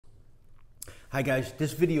Hi guys,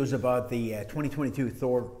 this video is about the 2022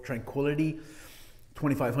 Thor Tranquility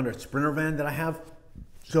 2500 Sprinter van that I have.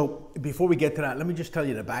 So before we get to that, let me just tell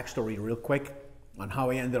you the backstory real quick on how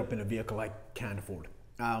I ended up in a vehicle I can't afford.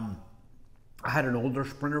 I had an older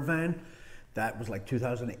Sprinter van that was like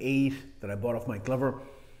 2008 that I bought off Mike Glover,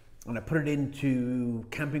 and I put it into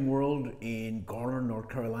Camping World in Garland, North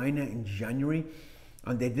Carolina in January,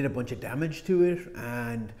 and they did a bunch of damage to it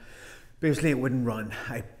and basically it wouldn't run.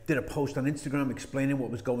 I did a post on Instagram explaining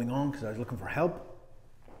what was going on because I was looking for help.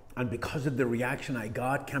 And because of the reaction I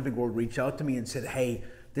got, Camping World reached out to me and said, hey,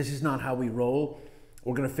 this is not how we roll.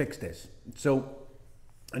 We're gonna fix this. So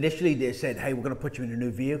initially they said, hey, we're gonna put you in a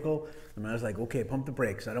new vehicle. And I was like, okay, pump the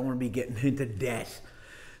brakes. I don't wanna be getting into debt.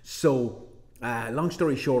 So long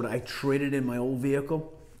story short, I traded in my old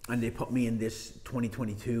vehicle and they put me in this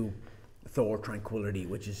 2022 Thor Tranquility,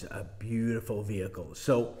 which is a beautiful vehicle.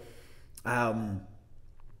 So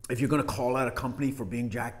if you're going to call out a company for being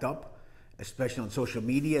jacked up, especially on social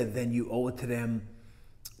media, then you owe it to them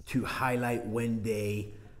to highlight when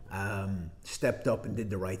they stepped up and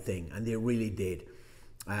did the right thing, and they really did.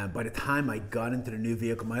 By the time I got into the new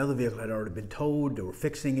vehicle, my other vehicle had already been towed, they were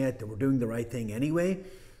fixing it, they were doing the right thing anyway,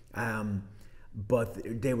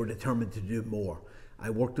 but they were determined to do more.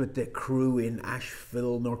 I worked with the crew in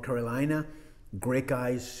Asheville, North Carolina, great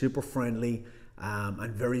guys, super friendly,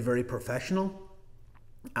 and very, very professional,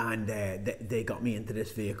 and they got me into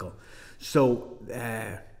this vehicle. So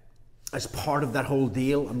as part of that whole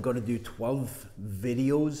deal, I'm going to do 12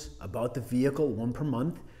 videos about the vehicle, one per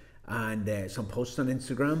month, and some posts on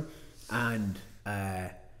Instagram, and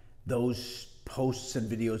those posts and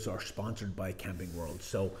videos are sponsored by Camping World.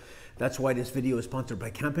 So that's why this video is sponsored by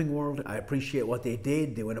Camping World. I appreciate what they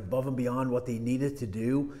did. They went above and beyond what they needed to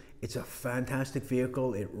do. It's a fantastic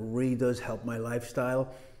vehicle. It really does help my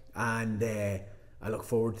lifestyle. And I look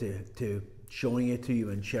forward to showing it to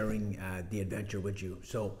you and sharing the adventure with you.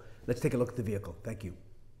 So let's take a look at the vehicle. Thank you.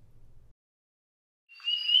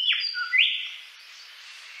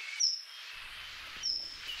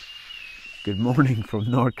 Good morning from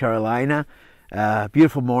North Carolina.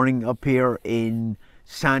 Beautiful morning up here in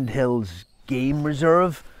Sandhills Game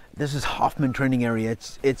Reserve. This is Hoffman Training Area.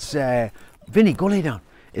 It's Vinny, go lay down.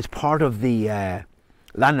 It's part of the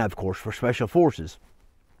land nav course for Special Forces.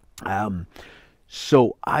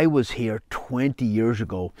 So I was here 20 years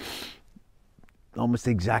ago, almost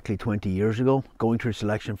exactly 20 years ago, going through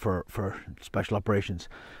selection for Special Operations.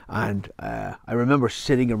 And I remember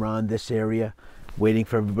sitting around this area waiting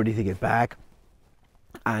for everybody to get back,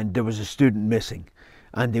 and there was a student missing.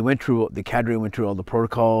 And they went through, the cadre went through all the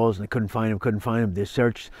protocols, and they couldn't find him. They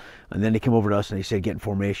searched, and then they came over to us and they said, get in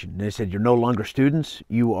formation. And they said, you're no longer students,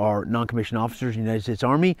 you are non-commissioned officers in the United States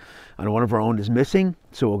Army, and one of our own is missing,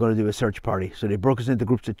 so we're going to do a search party. So they broke us into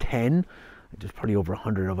groups of 10, just probably over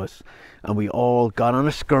 100 of us, and we all got on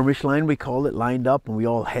a skirmish line, we called it, lined up, and we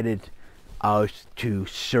all headed out to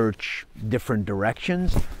search different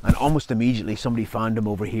directions. And almost immediately somebody found him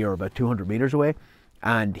over here about 200 meters away,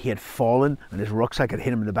 and he had fallen and his rucksack had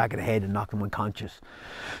hit him in the back of the head and knocked him unconscious.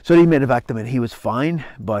 So they medevaced him and he was fine,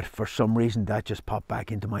 but for some reason that just popped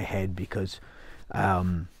back into my head because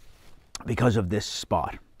of this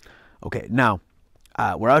spot. Okay, now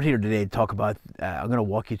we're out here today to talk about, I'm going to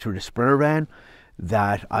walk you through the Sprinter van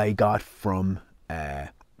that I got from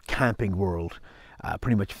Camping World,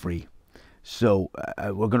 pretty much free. So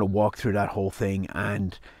we're going to walk through that whole thing.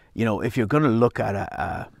 And you know, if you're going to look at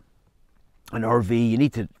an RV, you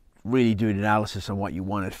need to really do an analysis on what you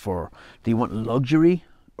want it for. Do you want luxury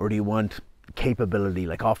or do you want capability,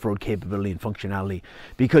 like off-road capability and functionality?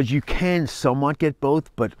 Because you can somewhat get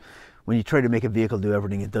both, but when you try to make a vehicle do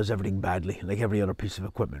everything, it does everything badly, like every other piece of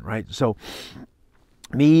equipment, right? So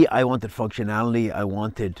me, I wanted functionality. I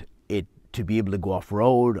wanted it to be able to go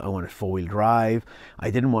off-road. I wanted four-wheel drive.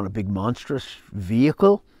 I didn't want a big monstrous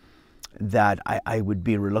vehicle that I would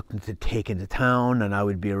be reluctant to take into town, and I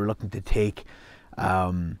would be reluctant to take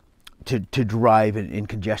to drive in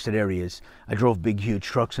congested areas. I drove big huge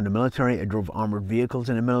trucks in the military. I drove armored vehicles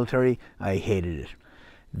in the military. I hated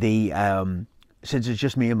it. Since it's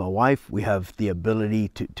just me and my wife, we have the ability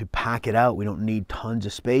to pack it out. We don't need tons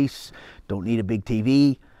of space, don't need a big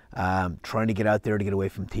TV, trying to get out there to get away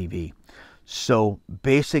from TV. So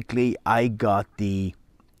basically I got the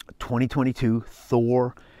 2022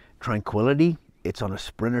 Thor Tranquility. It's on a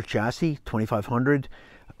Sprinter chassis, 2500,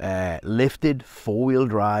 lifted, four-wheel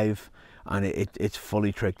drive, and it's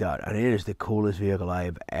fully tricked out. And it is the coolest vehicle I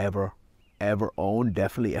have ever owned,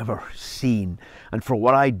 definitely ever seen. And for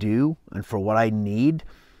what I do and for what I need,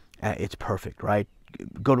 it's perfect, right?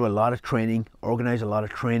 Go to a lot of training, organize a lot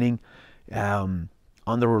of training,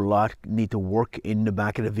 on the road a lot, need to work in the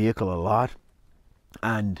back of the vehicle a lot,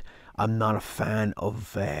 and I'm not a fan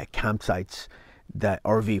of campsites, that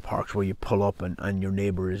RV parks where you pull up and your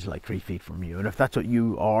neighbor is like 3 feet from you. And if that's what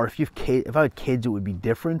you are, if I had kids, it would be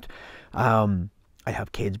different. I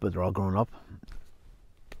have kids, but they're all grown up.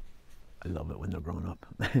 I love it when they're grown up.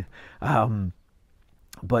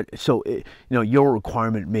 But so, your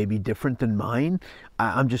requirement may be different than mine.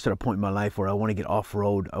 I'm just at a point in my life where I want to get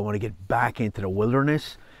off-road. I want to get back into the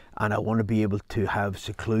wilderness, and I want to be able to have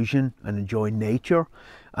seclusion and enjoy nature.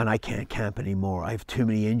 And I can't camp anymore. I have too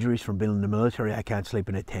many injuries from being in the military. I can't sleep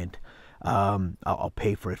in a tent. I'll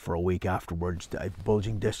pay for it for a week afterwards. I have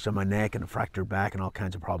bulging discs on my neck and a fractured back and all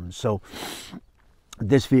kinds of problems. So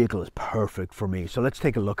this vehicle is perfect for me. So let's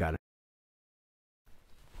take a look at it.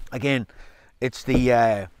 Again, it's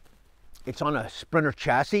on a Sprinter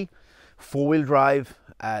chassis, 4-wheel drive,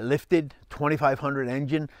 lifted, 2500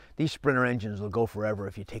 engine. These Sprinter engines will go forever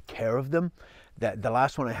if you take care of them. The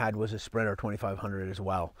last one I had was a Sprinter 2500 as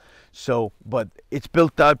well. So, but it's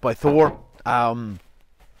built out by Thor.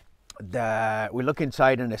 We look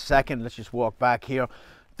inside in a second. Let's just walk back here.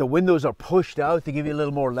 The windows are pushed out to give you a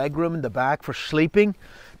little more leg room in the back for sleeping.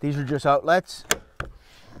 These are just outlets.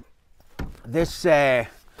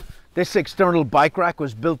 This external bike rack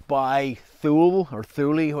was built by Thule, or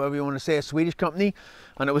Thule, however you want to say, a Swedish company,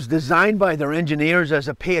 and it was designed by their engineers as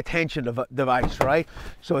a pay attention device, right?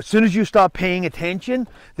 So as soon as you stop paying attention,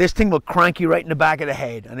 this thing will crank you right in the back of the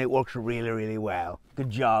head, and it works really, really well. Good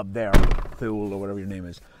job there, Thule, or whatever your name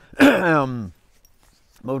is.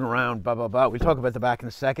 Moving around, blah, blah, blah. We'll talk about the back in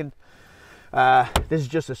a second. This is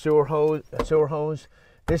just a sewer hose.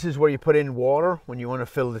 This is where you put in water when you want to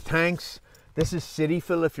fill the tanks. This is city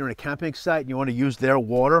fill if you're in a camping site and you want to use their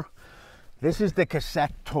water. This is the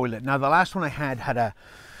cassette toilet. Now the last one I had a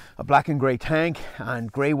black and gray tank,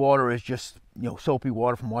 and gray water is just soapy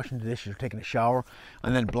water from washing the dishes or taking a shower,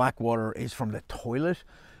 and then black water is from the toilet.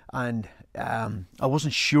 And I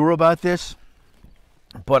wasn't sure about this,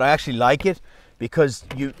 but I actually like it because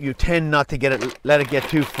you tend not to let it get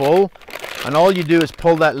too full. And all you do is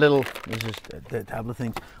pull that little, this is the tablet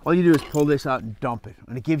thing, all you do is pull this out and dump it,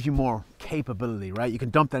 and it gives you more capability, right? You can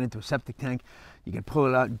dump that into a septic tank, you can pull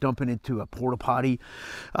it out and dump it into a porta potty,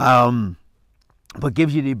 but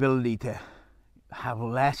gives you the ability to have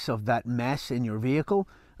less of that mess in your vehicle,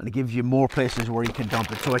 and it gives you more places where you can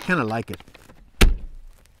dump it, so I kind of like it.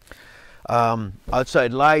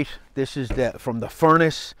 Outside light, this is from the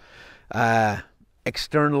furnace,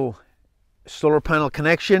 external solar panel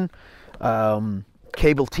connection.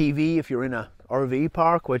 Cable TV if you're in a RV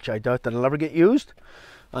park, which I doubt that will ever get used.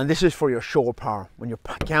 And this is for your shore power. When you're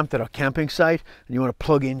camped at a camping site and you want to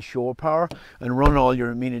plug in shore power and run all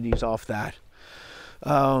your amenities off that.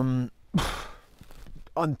 On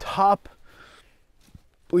top,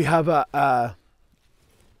 we have a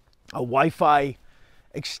Wi-Fi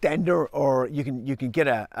extender, or you can get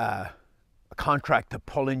a contract to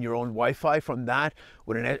pull in your own Wi-Fi from that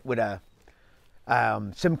with a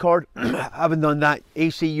SIM card. I haven't done that.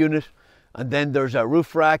 AC unit, and then there's a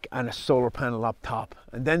roof rack and a solar panel up top,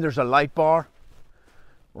 and then there's a light bar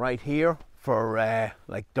right here for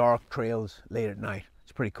like dark trails late at night.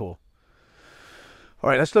 It's pretty cool. All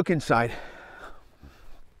right, let's look inside,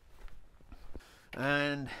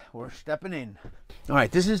 and we're stepping in. All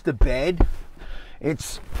right, this is the bed.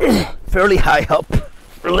 It's fairly high up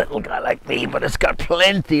for a little guy like me, but it's got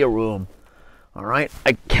plenty of room. All right,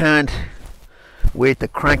 I can't wait to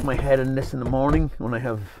crank my head in this in the morning when I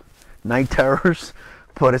have night terrors,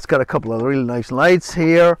 but it's got a couple of really nice lights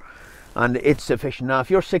here, and it's sufficient. Now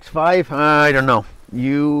if you're 6'5", I don't know,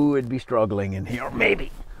 you would be struggling in here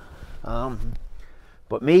maybe,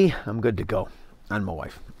 but me, I'm good to go, and my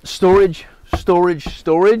wife. Storage,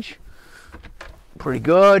 pretty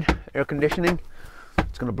good. Air conditioning,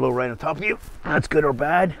 it's gonna blow right on top of you. That's good or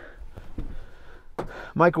bad.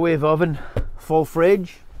 Microwave oven, full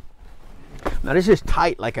fridge. Now this is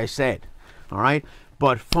tight, like I said, all right,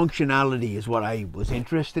 but functionality is what I was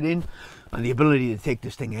interested in, and the ability to take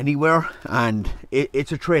this thing anywhere, and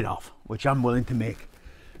it's a trade-off which I'm willing to make.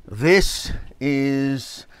 This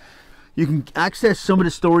is, you can access some of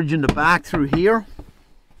the storage in the back through here.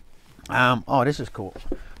 Oh, this is cool.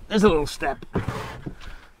 There's a little step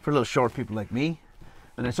for little short people like me,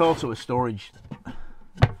 and it's also a storage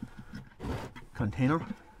container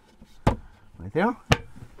right there.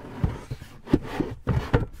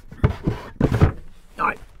 All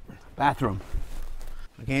right, bathroom.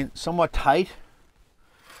 Again, somewhat tight,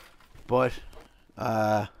 but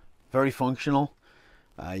very functional.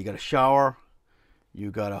 You got a shower, you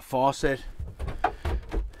got a faucet.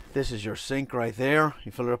 This is your sink right there.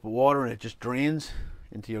 You fill it up with water and it just drains.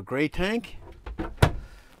 into your gray tank,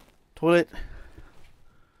 toilet,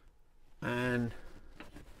 and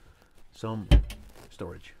some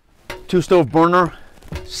storage. 2 stove burner,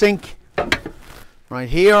 sink right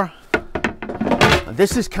here. And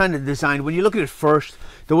this is kind of designed, when you look at it first,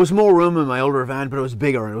 there was more room in my older van, but it was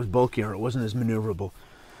bigger and it was bulkier. It wasn't as maneuverable.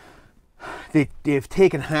 They've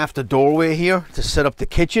taken half the doorway here to set up the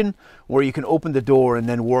kitchen, where you can open the door and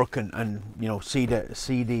then work and you know, see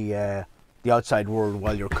the outside world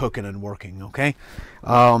while you're cooking and working. Okay,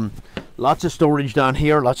 lots of storage down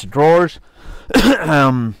here, lots of drawers.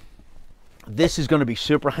 This is going to be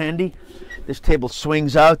super handy. This table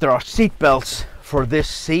swings out. There are seat belts for this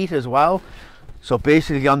seat as well, so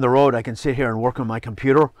basically on the road I can sit here and work on my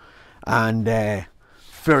computer and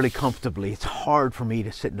fairly comfortably. It's hard for me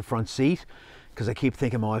to sit in the front seat because I keep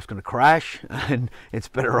thinking my wife's going to crash, and it's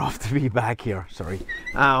better off to be back here. Sorry.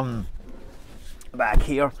 Back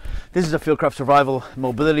here, this is a Fieldcraft Survival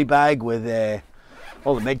mobility bag with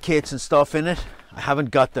all the med kits and stuff in it. I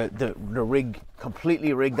haven't got the rig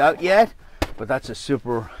completely rigged out yet, but that's a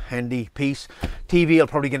super handy piece. TV I'll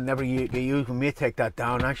probably never get used. We may take that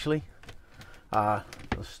down actually.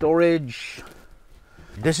 Storage.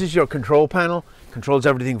 This is your control panel. Controls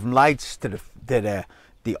everything from lights to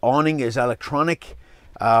the awning is electronic.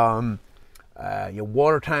 Your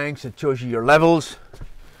water tanks, it shows you your levels.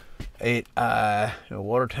 Your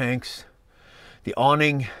water tanks, the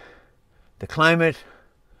awning, the climate,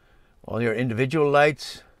 all your individual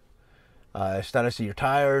lights, status of your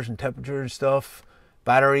tires and temperature and stuff,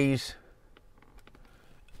 batteries,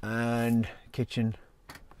 and kitchen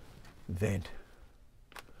vent.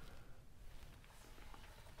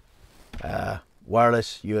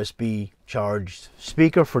 Wireless USB charged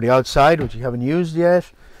speaker for the outside, which you haven't used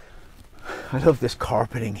yet. I love this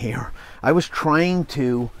carpeting here. I was trying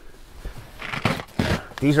to,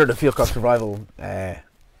 these are the Fieldcraft Survival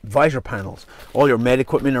visor panels. All your med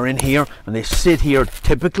equipment are in here and they sit here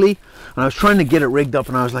typically, and I was trying to get it rigged up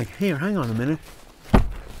and I was like, here, hang on a minute.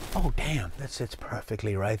 Oh damn, that sits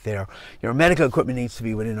perfectly right there. Your medical equipment needs to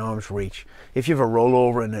be within arm's reach. If you have a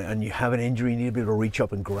rollover and you have an injury, you need to be able to reach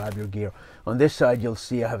up and grab your gear. On this side you'll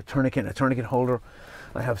see I have a tourniquet and a tourniquet holder.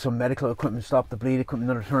 I have some medical equipment, stop the bleed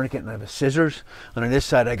equipment, another tourniquet, and I have a scissors. And on this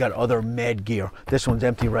side I got other med gear. This one's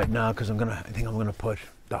empty right now because I think I'm gonna put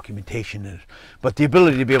documentation in it. But the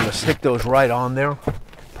ability to be able to stick those right on there,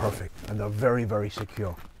 perfect. And they're very, very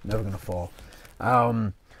secure, never gonna fall.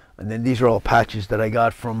 And then these are all patches that I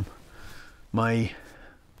got from my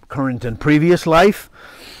current and previous life.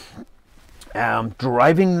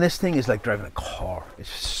 Driving this thing is like driving a car. It's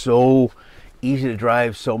so easy to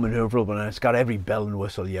drive, so maneuverable, and it's got every bell and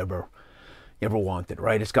whistle you ever wanted,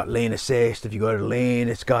 right? It's got lane assist if you go out of lane.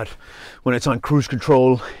 It's got, when it's on cruise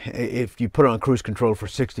control, if you put it on cruise control for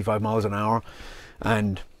 65 miles an hour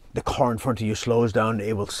and the car in front of you slows down,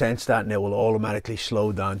 it will sense that and it will automatically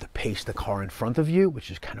slow down to pace the car in front of you,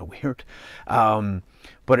 which is kind of weird.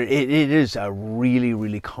 But it is a really,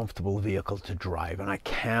 really comfortable vehicle to drive, and I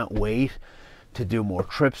can't wait to do more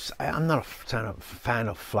trips. I'm not a fan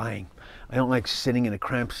of flying. I don't like sitting in a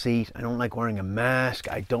cramped seat. I don't like wearing a mask.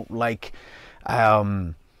 I don't like,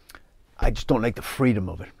 I just don't like the freedom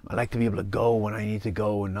of it. I like to be able to go when I need to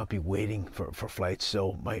go and not be waiting for flights.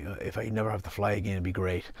 So if I never have to fly again, it'd be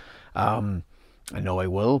great. I know I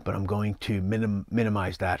will, but I'm going to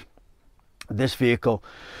minimize that. This vehicle,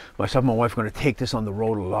 myself and my wife are going to take this on the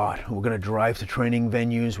road a lot. We're going to drive to training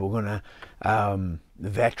venues. We're going to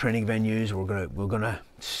vet training venues. We're going to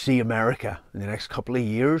see America in the next couple of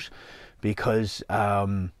years, because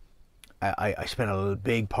I spent a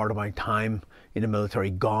big part of my time in the military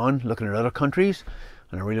gone looking at other countries,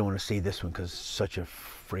 and I really want to see this one because it's such a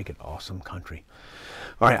freaking awesome country.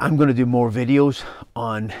 All right, I'm going to do more videos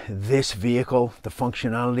on this vehicle, the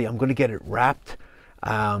functionality. I'm going to get it wrapped.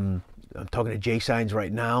 I'm talking to J-Signs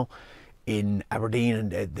right now in Aberdeen,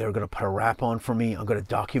 and they're going to put a wrap on for me. I'm going to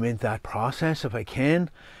document that process if I can.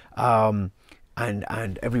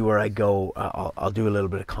 And everywhere I go, I'll do a little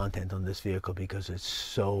bit of content on this vehicle because it's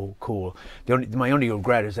so cool. My only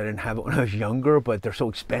regret is I didn't have it when I was younger, but they're so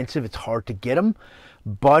expensive, it's hard to get them.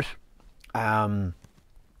 But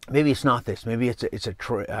maybe it's not this. Maybe it's a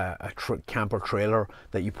camper trailer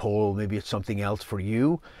that you pull. Maybe it's something else for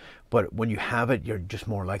you. But when you have it, you're just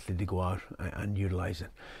more likely to go out and utilize it.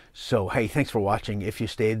 So, hey, thanks for watching if you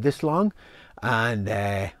stayed this long. And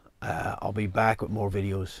I'll be back with more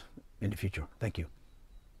videos in the future. Thank you.